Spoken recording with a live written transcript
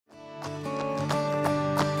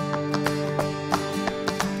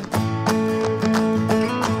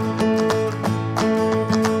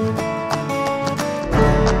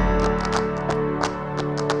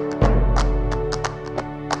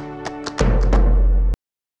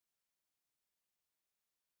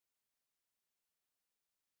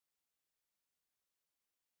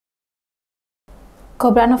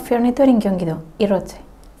Co-brand of furniture in Gyeonggi-do, iroche.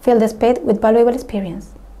 Fill the space with valuable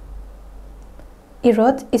experience.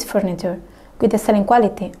 Iroche is furniture. With excellent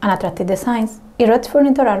quality and attractive designs, iroche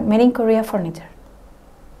furniture are made in Korea furniture.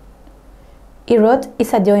 Iroche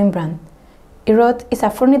is a joint brand. Iroche is a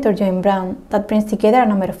furniture joint brand that brings together a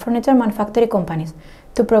number of furniture manufacturing companies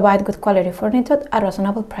to provide good quality furniture at a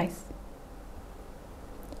reasonable price.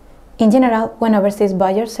 In general, when overseas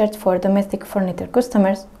buyers search for domestic furniture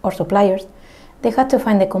customers or suppliers, they had to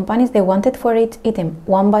find the companies they wanted for each item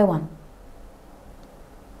one by one.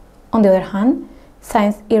 On the other hand,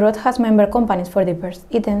 since iroche has member companies for diverse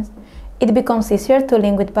items, it becomes easier to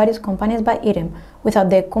link with various companies by item without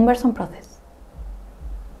the cumbersome process.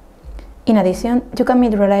 In addition, you can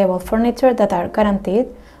meet reliable furniture that are guaranteed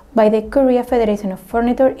by the Korea Federation of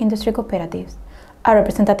Furniture Industry Cooperatives, a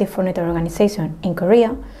representative furniture organization in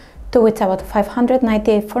Korea, to which about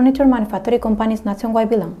 598 furniture manufacturing companies nationwide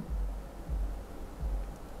belong.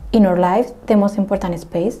 In our lives, the most important is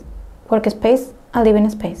space, workspace, and living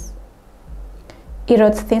space.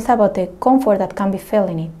 Iroche thinks about the comfort that can be felt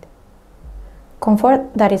in it.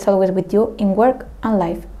 Comfort that is always with you in work and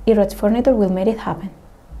life. Iroche furniture will make it happen.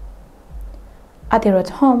 At Iroche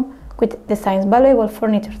Home, which designs valuable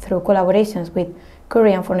furniture through collaborations with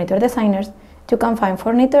Korean furniture designers, you can find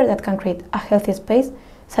furniture that can create a healthy space,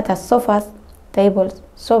 such as sofas, tables,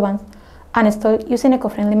 sofas, and stools using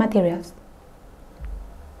eco-friendly materials.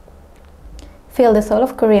 Fill the soul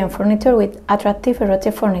of Korean furniture with attractive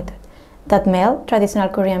iroche furniture that meld traditional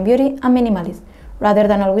Korean beauty and minimalism, rather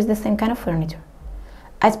than always the same kind of furniture.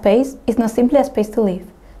 A space is not simply a space to live,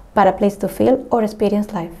 but a place to feel or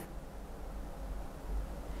experience life.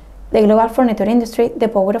 The global furniture industry, the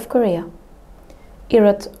power of Korea.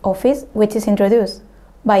 Iroche Office, which is introduced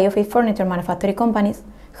by office furniture manufacturing companies,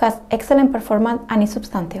 has excellent performance and is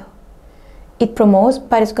substantial. It promotes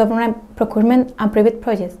various government procurement and private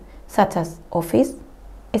projects, such as office,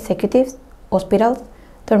 executives, hospitals,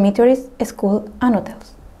 dormitories, schools, and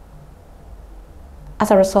hotels. As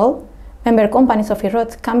a result, member companies of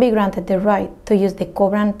iroche can be granted the right to use the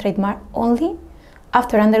co-brand trademark only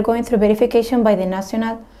after undergoing through verification by the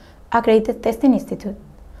National Accredited Testing Institute,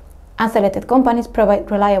 and selected companies provide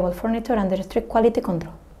reliable furniture under strict quality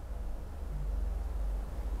control.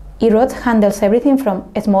 Iroche handles everything from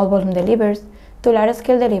small volume deliveries to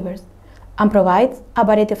large-scale deliveries, and provides a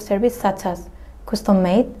variety of services such as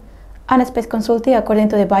custom-made and space consulting according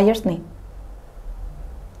to the buyer's need.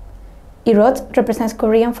 Iroche represents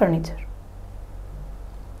Korean furniture.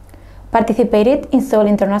 Participated in Seoul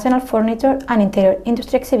International Furniture and Interior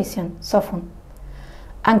Industry Exhibition, SOFUN,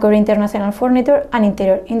 and Korea International Furniture and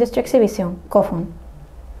Interior Industry Exhibition, KOFUN.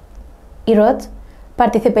 Iroche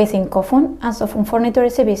participates in KOFUN and SOFUN Furniture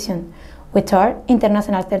Exhibition, which are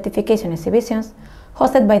international certification exhibitions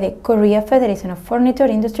hosted by the Korea Federation of Furniture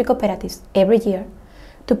Industry Cooperatives every year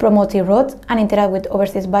to promote iroche and interact with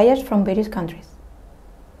overseas buyers from various countries.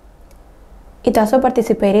 It also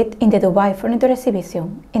participated in the Dubai Furniture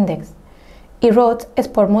Exhibition Index. Iroche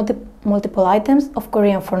exports multiple items of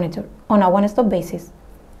Korean furniture on a one-stop basis,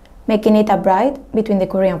 making it a bridge between the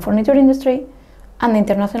Korean furniture industry and the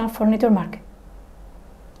international furniture market.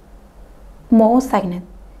 Most Signet.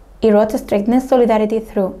 Iroche strengthens solidarity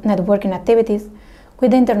through networking activities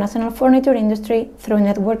with the international furniture industry through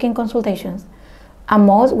networking consultations, and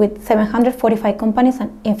most with 745 companies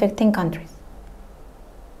in 15 countries.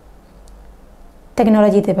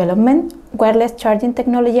 Technology development, wireless charging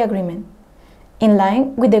technology agreement. In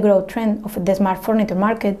line with the growth trend of the smart furniture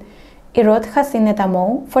market, iroche has signed a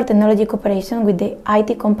MOU for technology cooperation with the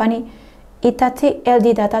IT company Hitachi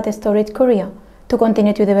LG Data Storage Korea to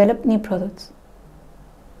continue to develop new products.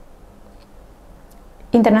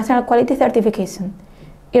 International quality certification.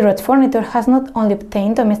 Iroche furniture has not only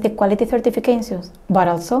obtained domestic quality certifications, but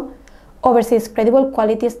also overseas credible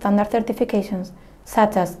quality standard certifications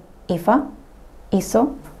such as IFA,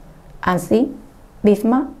 ISO, ANSI,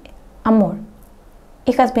 BIFMA, and more.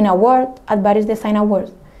 It has been awarded at various design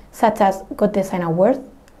awards, such as Good Design Award,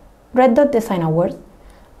 Red Dot Design Award,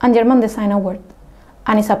 and German Design Award,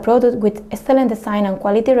 and is a product with excellent design and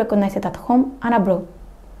quality recognized at home and abroad.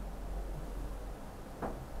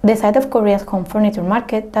 The size of Korea's home furniture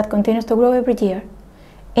market that continues to grow every year.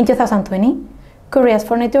 In 2020, Korea's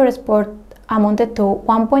furniture export amounted to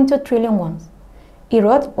 1.2 trillion won.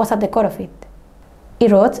 Iroche was at the core of it.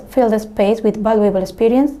 Iroche filled the space with valuable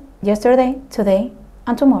experience yesterday, today,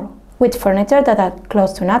 and tomorrow. With furniture that are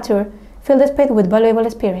close to nature, fill the space with valuable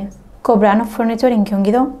experience. Co-brand of furniture in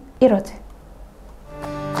Gyeonggi-do, iroche.